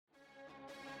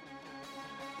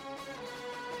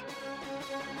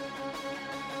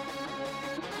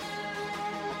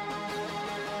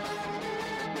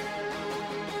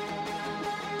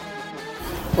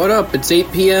What up? It's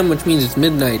 8 p.m., which means it's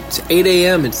midnight. It's 8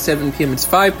 a.m., it's 7 p.m., it's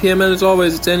 5 p.m., and as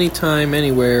always, it's anytime,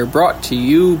 anywhere. Brought to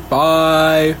you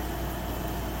by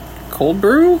Cold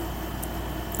Brew?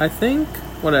 I think?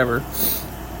 Whatever.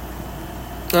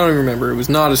 I don't even remember. It was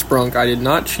not a sprunk. I did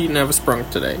not cheat and have a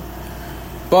sprunk today.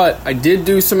 But I did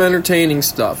do some entertaining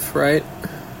stuff, right?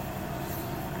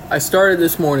 I started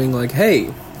this morning like,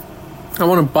 hey, I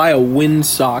want to buy a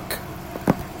windsock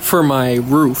for my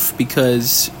roof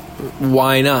because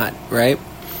why not, right?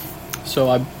 So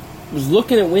I was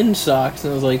looking at windsocks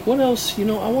and I was like, what else? I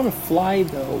want to fly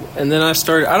though. And then I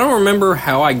don't remember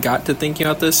how I got to thinking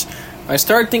about this. I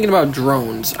started thinking about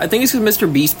drones. I think it's because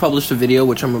Mr. Beast published a video,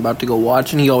 which I'm about to go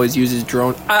watch, and he always uses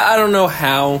drones. I don't know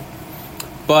how,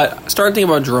 but I started thinking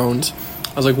about drones.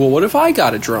 I was like, well, what if I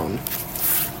got a drone?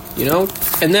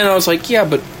 And then I was like, yeah,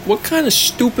 but what kind of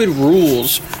stupid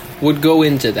rules would go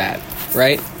into that,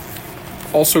 right?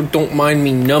 Also, don't mind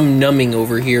me numbing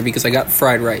over here because I got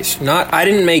fried rice. I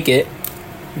didn't make it,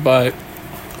 but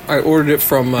I ordered it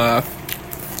from that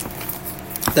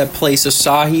place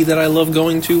Asahi that I love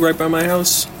going to right by my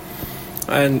house.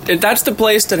 And that's the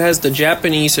place that has the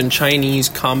Japanese and Chinese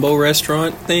combo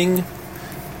restaurant thing.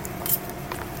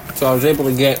 So I was able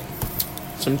to get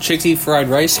some chicky fried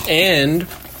rice and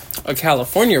a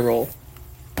California roll.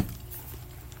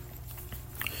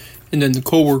 And then the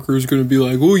coworker is going to be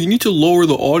like, oh, you need to lower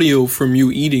the audio from you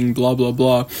eating, blah, blah,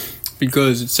 blah,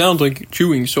 because it sounds like you're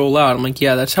chewing so loud. I'm like,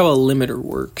 yeah, that's how a limiter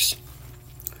works.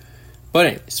 But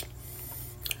anyways,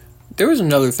 there was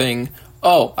another thing.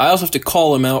 Oh, I also have to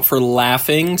call him out for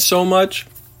laughing so much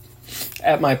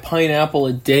at my pineapple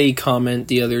a day comment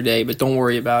the other day, but don't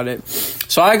worry about it.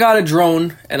 So I got a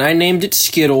drone, and I named it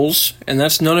Skittles, and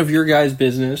that's none of your guys'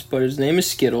 business, but his name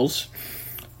is Skittles.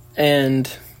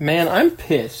 And, man, I'm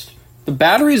pissed. The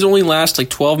batteries only last like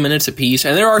 12 minutes apiece,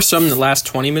 and there are some that last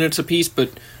 20 minutes apiece,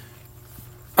 but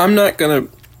I'm not going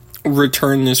to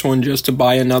return this one just to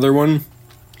buy another one.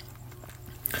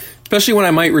 Especially when I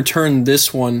might return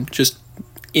this one just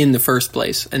in the first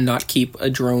place and not keep a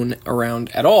drone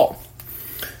around at all.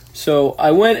 So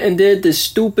I went and did this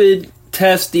stupid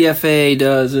test the FAA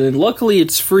does, and luckily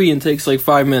it's free and takes like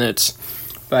 5 minutes.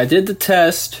 But I did the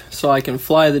test so I can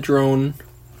fly the drone,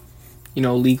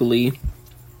 legally.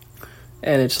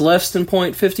 And it's less than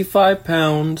 0.55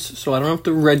 pounds, so I don't have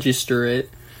to register it.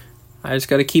 I just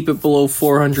got to keep it below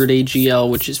 400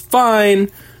 AGL, which is fine,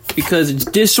 because it's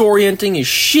disorienting as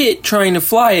shit trying to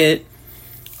fly it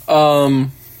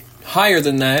higher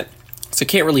than that, so I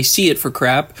can't really see it for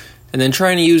crap. And then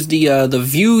trying to use the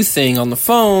view thing on the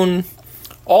phone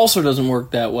also doesn't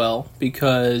work that well,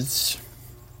 because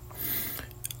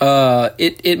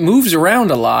it moves around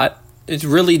a lot. It's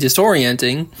really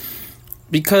disorienting.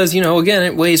 Because, again,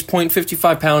 it weighs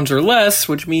 0.55 pounds or less,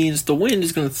 which means the wind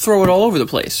is going to throw it all over the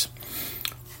place.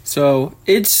 So,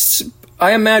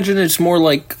 I imagine it's more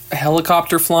like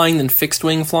helicopter flying than fixed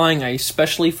wing flying. I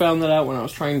especially found that out when I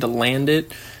was trying to land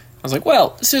it. I was like,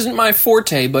 well, this isn't my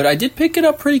forte, but I did pick it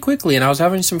up pretty quickly, and I was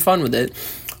having some fun with it.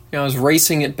 I was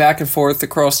racing it back and forth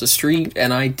across the street,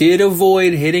 and I did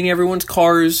avoid hitting everyone's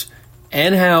cars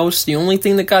and house. The only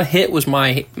thing that got hit was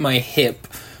my hip,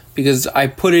 because I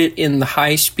put it in the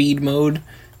high-speed mode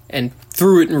and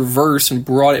threw it in reverse and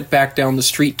brought it back down the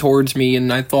street towards me,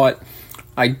 and I thought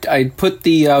I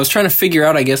was trying to figure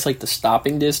out, I guess, like the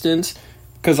stopping distance,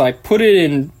 because I put it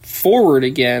in forward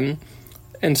again,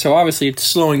 and so obviously it's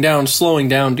slowing down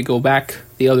to go back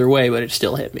the other way, but it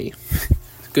still hit me.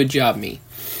 Good job, me.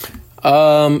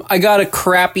 I got a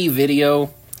crappy video,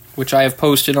 which I have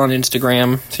posted on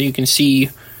Instagram, so you can see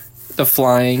the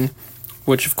flying,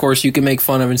 which, of course, you can make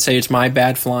fun of and say it's my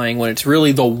bad flying when it's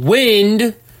really the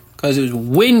wind, because it was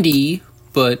windy,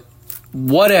 but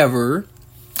whatever.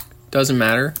 Doesn't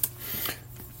matter.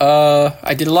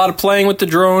 I did a lot of playing with the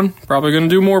drone. Probably going to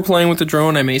do more playing with the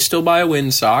drone. I may still buy a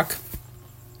windsock.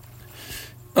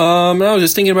 And I was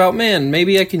just thinking about, man,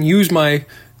 maybe I can use my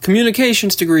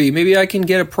communications degree. Maybe I can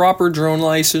get a proper drone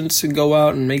license and go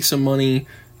out and make some money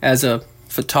as a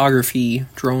photography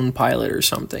drone pilot or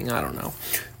something. I don't know.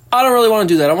 I don't really want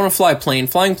to do that. I want to fly a plane.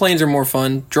 Flying planes are more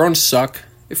fun. Drones suck,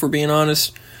 if we're being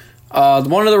honest.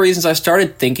 One of the reasons I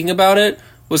started thinking about it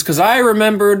was because I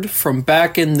remembered from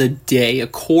back in the day, a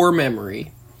core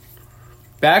memory.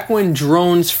 Back when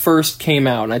drones first came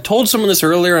out. And I told someone this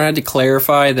earlier, and I had to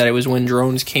clarify that it was when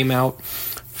drones came out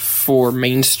for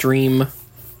mainstream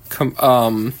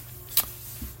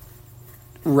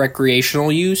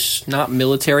recreational use, not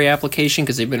military application,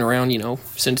 because they've been around,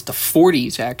 since the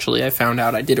 40s, actually. I found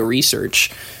out, I did a research.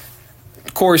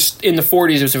 Of course, in the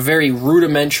 40s, it was a very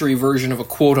rudimentary version of a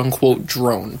quote-unquote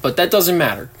drone, but that doesn't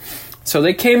matter. So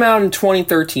they came out in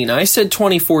 2013. I said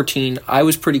 2014. I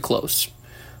was pretty close.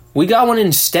 We got one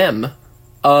in STEM.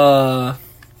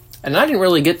 And I didn't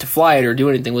really get to fly it or do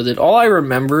anything with it. All I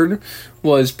remembered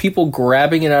was people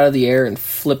grabbing it out of the air and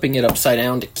flipping it upside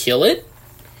down to kill it.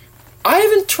 I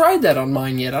haven't tried that on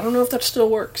mine yet. I don't know if that still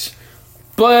works.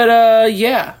 But,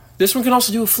 yeah. This one can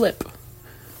also do a flip.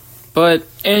 But,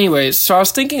 anyways, so I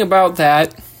was thinking about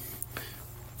that.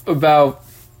 About,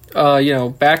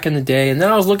 back in the day. And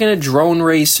then I was looking at drone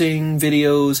racing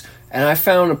videos. And I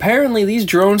found apparently these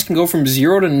drones can go from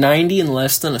 0 to 90 in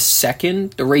less than a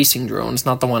second. The racing drones,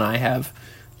 not the one I have.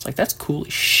 It's like, that's cool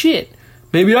as shit.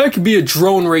 Maybe I could be a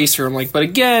drone racer. I'm like, but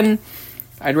again,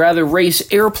 I'd rather race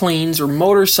airplanes or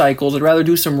motorcycles. I'd rather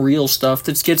do some real stuff.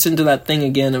 This gets into that thing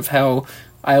again of how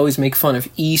I always make fun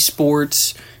of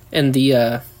esports and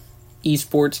the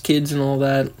esports kids and all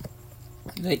that.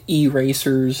 The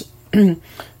e-racers.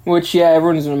 Which, yeah,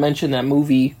 everyone's going to mention that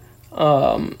movie.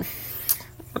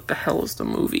 What the hell is the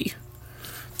movie?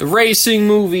 The racing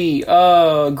movie,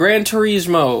 Gran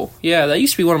Turismo. Yeah, that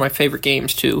used to be one of my favorite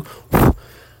games too.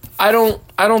 I don't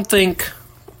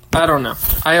know.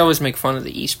 I always make fun of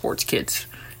the esports kids.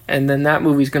 And then that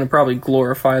movie's going to probably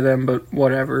glorify them, but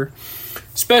whatever.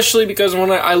 Especially because when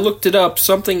I looked it up,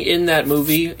 something in that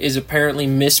movie is apparently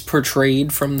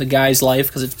misportrayed from the guy's life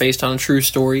because it's based on a true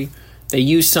story. They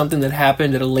used something that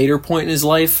happened at a later point in his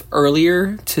life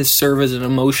earlier to serve as an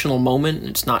emotional moment, and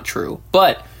it's not true.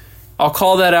 But I'll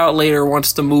call that out later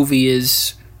once the movie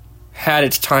is had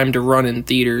its time to run in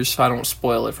theaters, so I don't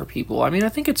spoil it for people. I mean, I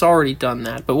think it's already done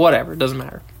that, but whatever, it doesn't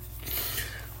matter.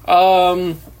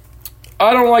 I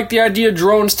don't like the idea of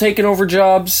drones taking over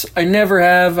jobs. I never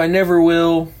have, I never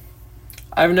will.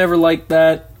 I've never liked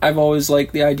that. I've always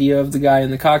liked the idea of the guy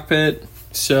in the cockpit,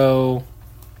 so...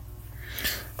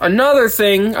 Another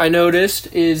thing I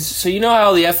noticed is, so you know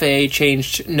how the FAA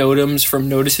changed NOTAMs from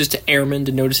notices to airmen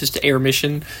to notices to air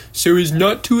mission, so as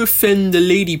not to offend the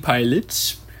lady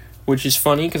pilots, which is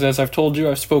funny because as I've told you,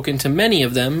 I've spoken to many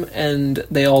of them, and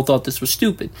they all thought this was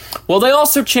stupid. Well, they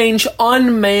also changed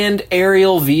unmanned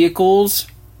aerial vehicles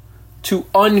to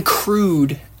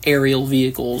uncrewed aerial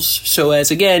vehicles, so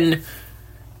as, again,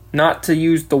 not to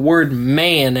use the word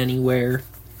man anywhere.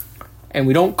 And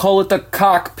we don't call it the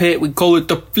cockpit, we call it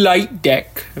the flight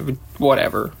deck.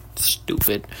 Whatever.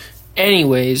 Stupid.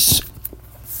 Anyways.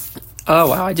 Oh,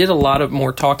 wow. I did a lot of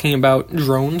more talking about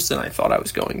drones than I thought I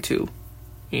was going to.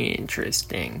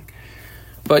 Interesting.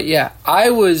 But yeah, I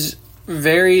was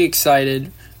very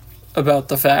excited about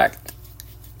the fact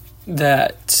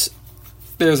that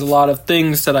there's a lot of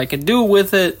things that I could do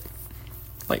with it.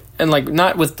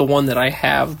 Not with the one that I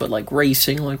have, but like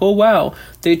racing. Like, oh wow,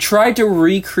 they tried to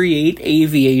recreate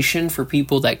aviation for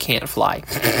people that can't fly.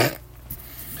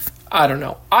 I don't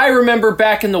know. I remember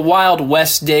back in the Wild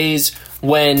West days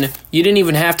when you didn't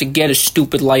even have to get a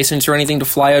stupid license or anything to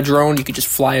fly a drone. You could just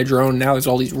fly a drone. Now there's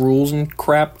all these rules and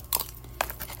crap.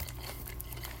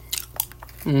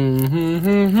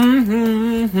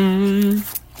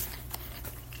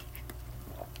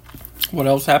 What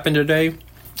else happened today?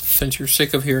 Since you're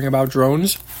sick of hearing about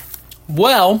drones.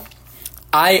 Well,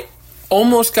 I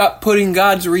almost got put in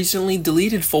God's recently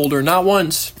deleted folder, not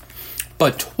once,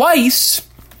 but twice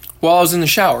while I was in the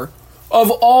shower.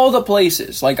 Of all the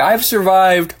places, like I've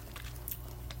survived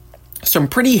some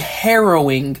pretty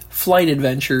harrowing flight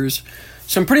adventures,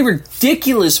 some pretty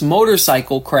ridiculous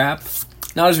motorcycle crap,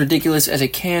 not as ridiculous as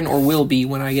it can or will be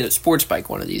when I get a sports bike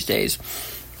one of these days,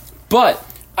 but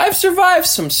I've survived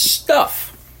some stuff.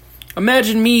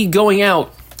 Imagine me going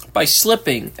out by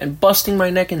slipping and busting my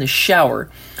neck in the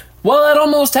shower. Well, that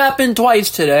almost happened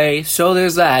twice today, so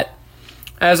there's that.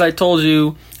 As I told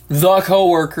you, the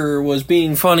coworker was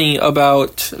being funny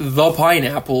about the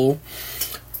pineapple.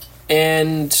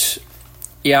 And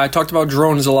yeah, I talked about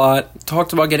drones a lot.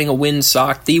 Talked about getting a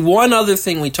windsock. The one other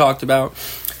thing we talked about,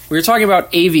 we were talking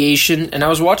about aviation, and I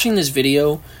was watching this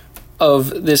video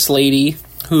of this lady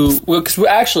who, well, because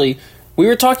actually, we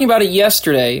were talking about it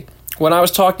yesterday, when I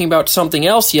was talking about something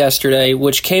else yesterday,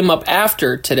 which came up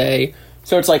after today.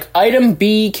 So it's like item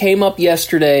B came up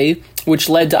yesterday, which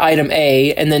led to item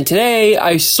A, and then today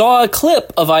I saw a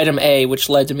clip of item A, which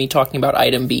led to me talking about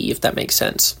item B, if that makes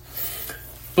sense.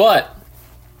 But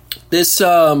this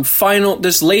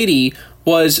this lady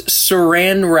was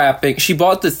saran wrapping. She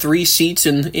bought the 3 seats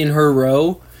in her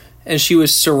row, and she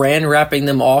was saran wrapping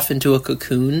them off into a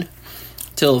cocoon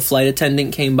till a flight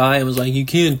attendant came by and was like, "You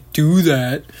can't do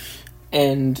that."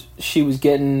 And she was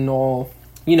getting all,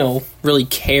 really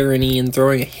Karen-y and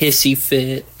throwing a hissy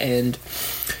fit. And,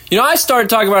 I started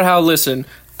talking about how, listen,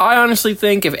 I honestly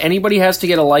think if anybody has to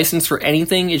get a license for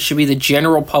anything, it should be the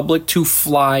general public to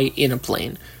fly in a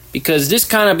plane. Because this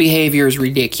kind of behavior is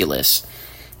ridiculous.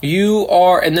 You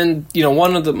are, and then,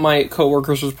 one of my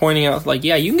coworkers was pointing out, like,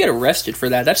 yeah, you can get arrested for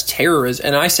that. That's terrorism.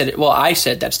 And I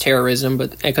said that's terrorism,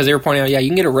 but because they were pointing out, yeah, you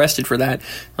can get arrested for that.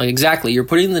 Like, exactly. You're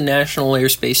putting the national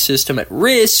airspace system at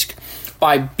risk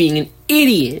by being an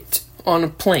idiot on a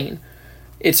plane.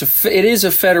 It is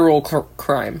a federal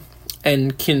crime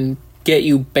and can get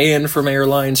you banned from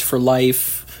airlines for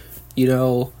life,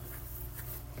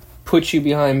 put you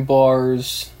behind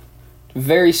bars.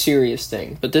 Very serious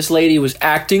thing. But this lady was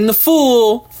acting the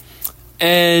fool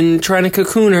and trying to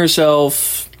cocoon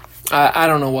herself. I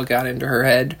don't know what got into her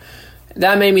head.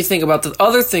 That made me think about the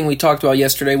other thing we talked about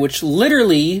yesterday, which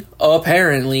literally,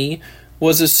 apparently,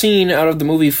 was a scene out of the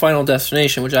movie Final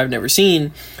Destination, which I've never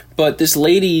seen. But this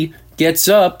lady gets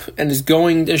up and is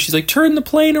going, and she's like, turn the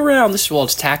plane around. This is while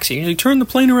it's taxiing. She's like, turn the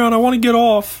plane around. I want to get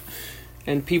off.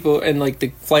 And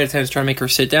the flight attendants trying to make her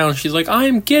sit down. She's like, I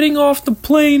am getting off the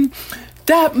plane.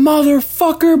 That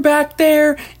motherfucker back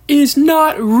there is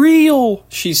not real.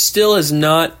 She still has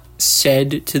not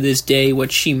said to this day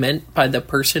what she meant by the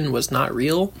person was not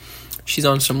real. She's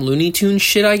on some Looney Tunes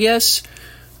shit, I guess.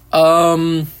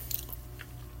 Yeah.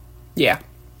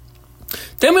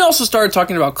 Then we also started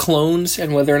talking about clones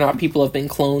and whether or not people have been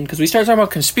cloned. Because we started talking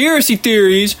about conspiracy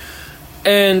theories.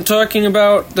 And talking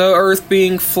about the Earth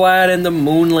being flat and the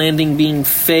moon landing being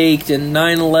faked and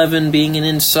 9/11 being an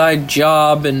inside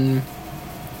job and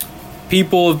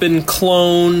people have been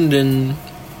cloned and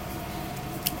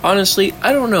honestly,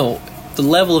 I don't know the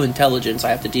level of intelligence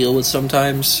I have to deal with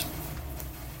sometimes.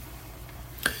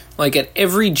 Like at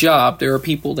every job, there are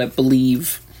people that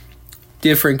believe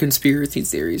different conspiracy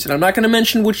theories. And I'm not going to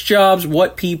mention which jobs,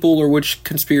 what people, or which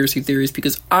conspiracy theories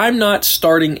because I'm not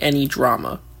starting any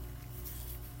drama.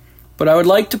 But I would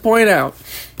like to point out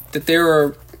that there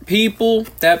are people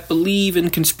that believe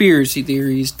in conspiracy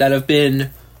theories that have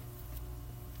been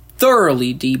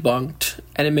thoroughly debunked,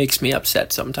 and it makes me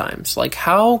upset sometimes. Like,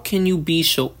 how can you be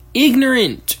so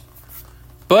ignorant?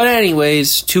 But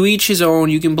anyways, to each his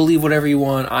own. You can believe whatever you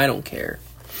want. I don't care.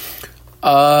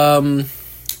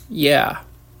 Yeah.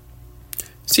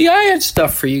 See, I had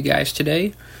stuff for you guys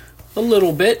today. A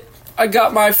little bit. I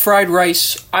got my fried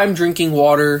rice. I'm drinking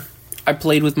water. I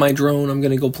played with my drone. I'm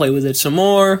going to go play with it some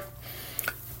more.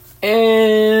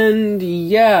 And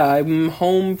yeah, I'm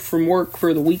home from work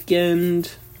for the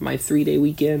weekend. My 3-day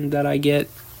weekend that I get.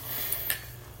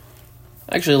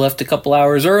 I actually left a couple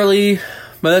hours early,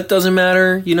 but that doesn't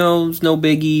matter. It's no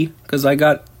biggie because I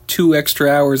got 2 extra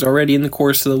hours already in the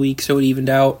course of the week, so it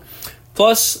evened out.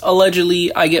 Plus,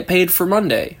 allegedly, I get paid for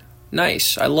Monday.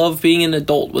 Nice. I love being an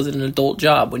adult with an adult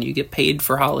job when you get paid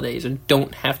for holidays and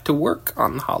don't have to work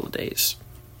on the holidays.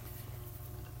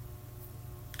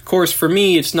 Of course, for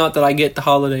me, it's not that I get the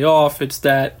holiday off. It's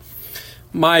that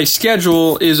my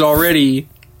schedule is already,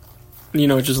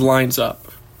 it just lines up.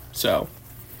 So,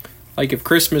 like if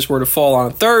Christmas were to fall on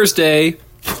a Thursday,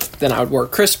 then I would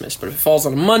work Christmas. But if it falls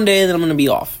on a Monday, then I'm going to be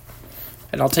off.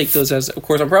 And I'll take those as, of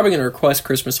course, I'm probably going to request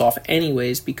Christmas off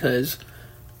anyways because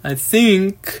I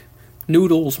think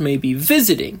Noodles may be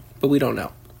visiting, but we don't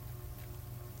know.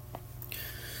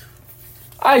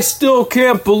 I still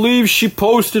can't believe she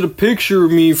posted a picture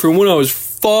of me from when I was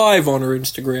 5 on her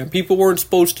Instagram. People weren't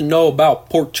supposed to know about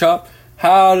pork chop.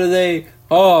 How do they?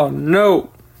 Oh,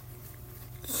 no.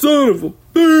 Son of a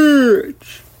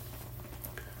bitch.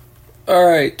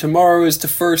 Alright, tomorrow is the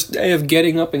first day of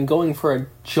getting up and going for a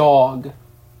jog.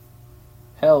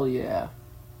 Hell yeah.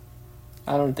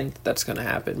 I don't think that's going to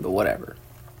happen, but whatever.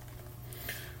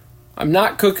 I'm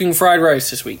not cooking fried rice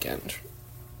this weekend.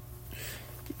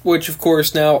 Which, of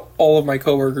course, now all of my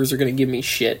coworkers are going to give me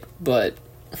shit, but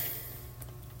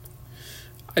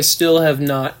I still have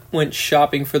not went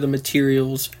shopping for the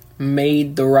materials,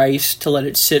 made the rice to let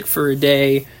it sit for a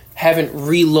day, haven't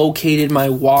relocated my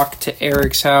wok to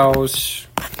Eric's house.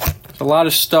 There's a lot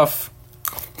of stuff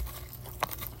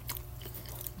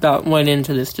that went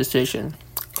into this decision.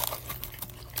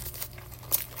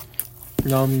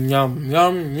 Yum, yum,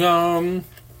 yum, yum.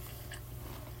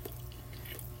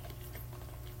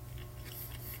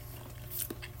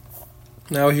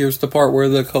 Now here's the part where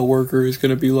the coworker is going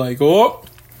to be like, oh,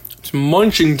 it's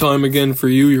munching time again for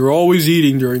you. You're always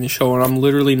eating during the show, and I'm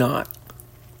literally not.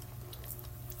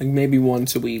 Like maybe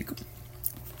once a week.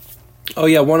 Oh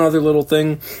yeah, one other little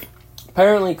thing.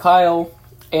 Apparently Kyle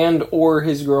and or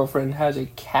his girlfriend has a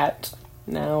cat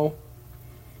now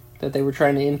that they were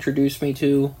trying to introduce me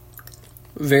to.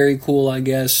 Very cool, I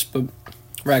guess, but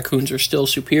raccoons are still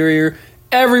superior.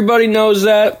 Everybody knows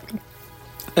that.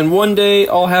 And one day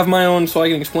I'll have my own so I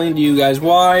can explain to you guys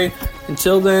why.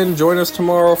 Until then, join us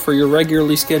tomorrow for your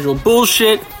regularly scheduled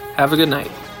bullshit. Have a good night.